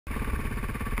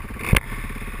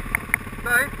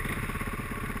say?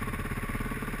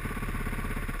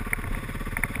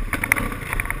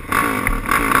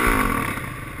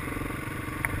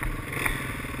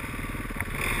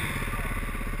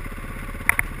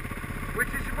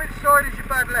 Which side is your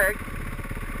bad leg?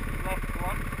 Left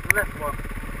one. The left one.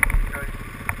 Okay.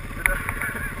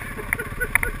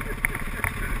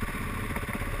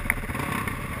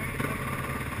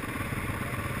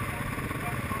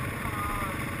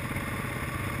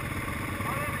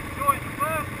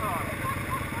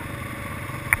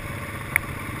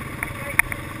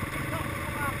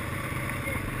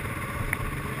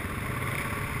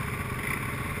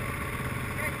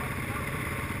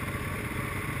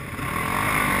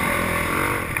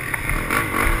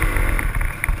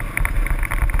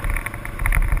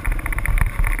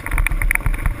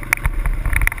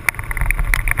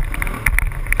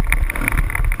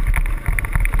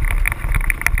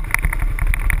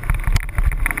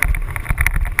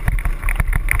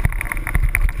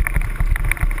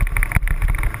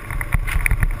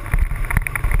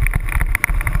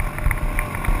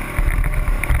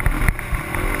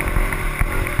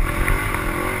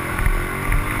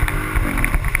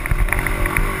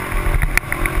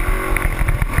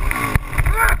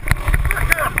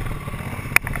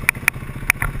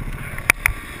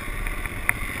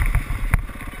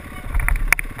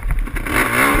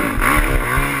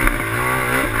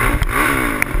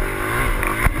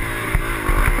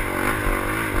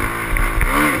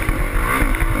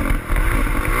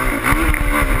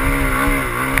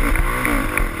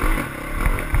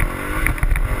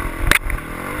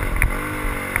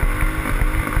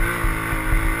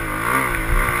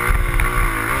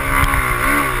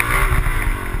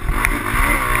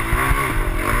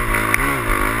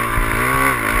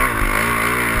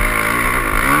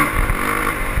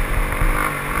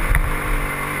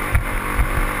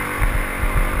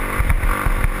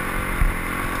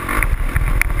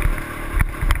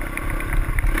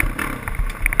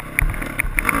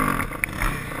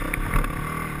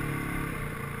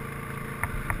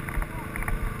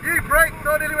 You braked,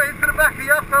 so I nearly went into the back of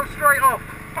you, fell straight off.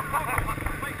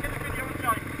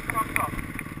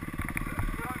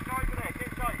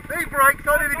 He brakes,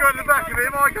 I nearly go in the back of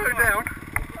him, I go down.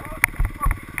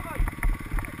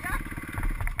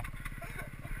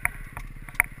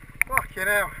 Fucking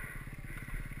hell.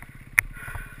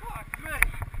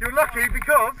 You're lucky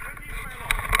because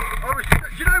I was. Do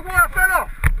you know why I fell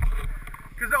off?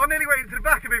 Because I nearly went into the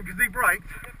back of him because he braked.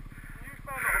 You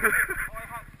fell off, I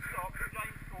had to stop,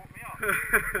 James caught me up.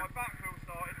 My back wheel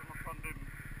started and my front didn't.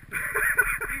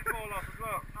 You fall off as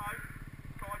well? No.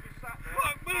 So I just sat there.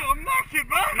 Fuck me, I'm knackered,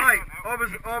 man! Mate,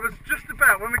 I was just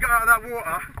about, when we got out of that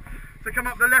water, to come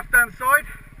up the left hand side.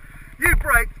 You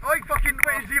braked, I fucking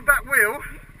went into your back wheel,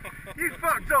 you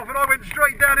fucked off and I went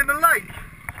straight down in the lake.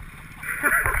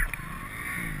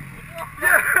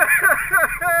 Yeah.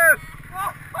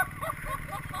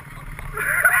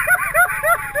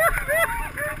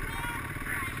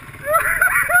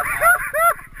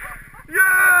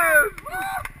 Yes!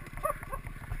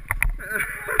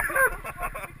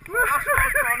 That's what I was trying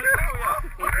to tell you.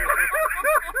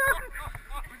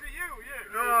 Was it you or you?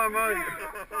 Oh, mate.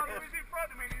 He was in front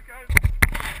of me and he's going,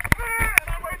 and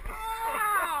I went,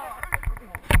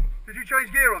 Did you change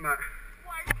gear on that?